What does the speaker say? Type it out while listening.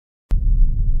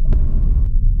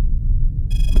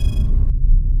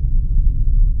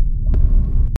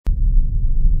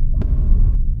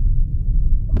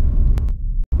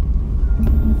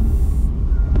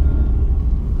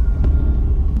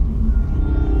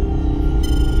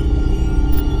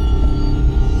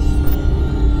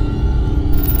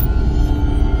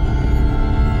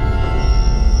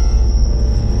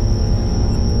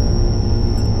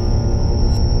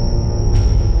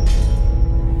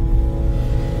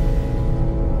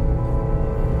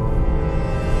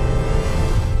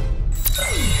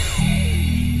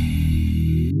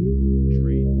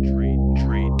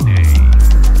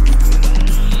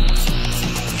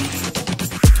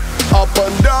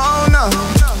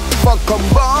a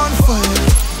bonfire.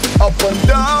 Up and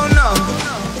down now.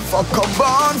 Fuck a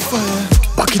bonfire.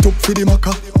 Back it up for the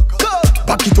maca.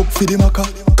 Back it up for the maca.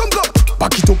 Come go.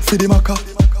 Back it up for the maca.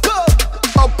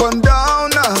 Up and down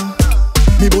now.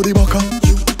 Me body maca.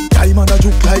 Time and a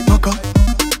juke like maca.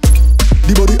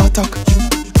 The body attack.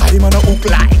 Time and a hook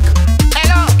like.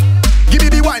 Hello. Give me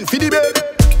the wine for the bed.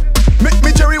 Make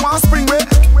me cherry one spring way.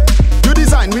 You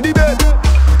design with the bed.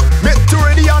 Make you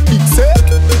ready and big say.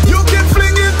 You can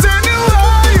fling it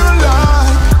anywhere you like.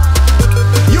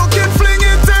 You can fling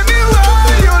it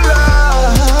anywhere you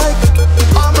like.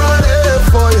 I'm ready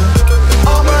for you.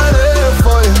 I'm ready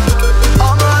for you.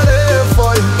 I'm ready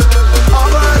for you.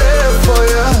 I'm ready for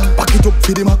you. Back it up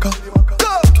for the maca.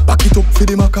 Back it up for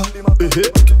the maca.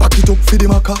 Back it up for the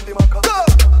maca.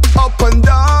 Up and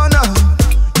down.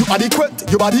 You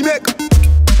adequate, you body make.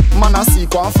 Man I see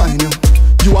can't find you.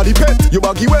 You are the pet, you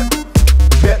baggy wet.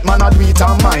 Bet man I do it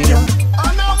and mind you.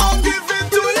 And I'ma give it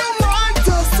to you right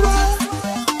to swear.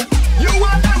 You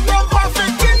are that one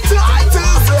perfect into I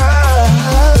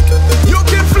deserve. You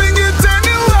can fling it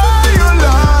anywhere you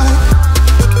like.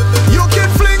 You can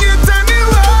fling it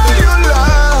anywhere you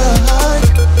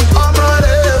like. I'm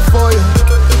ready for you.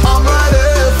 I'm ready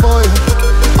for you.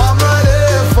 I'm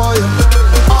ready for you.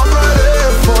 I'm ready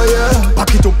for you. Back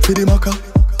it up for the maca.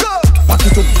 Back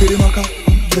it up for the maca.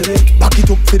 Back it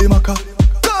up for the maca.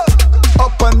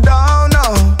 Up and down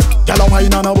now. Y'all a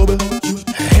wine and a bubble.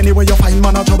 Anywhere you find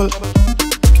man a trouble.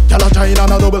 Y'all a giant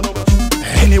and a double.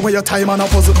 Anywhere you time and a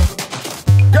puzzle.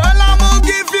 Girl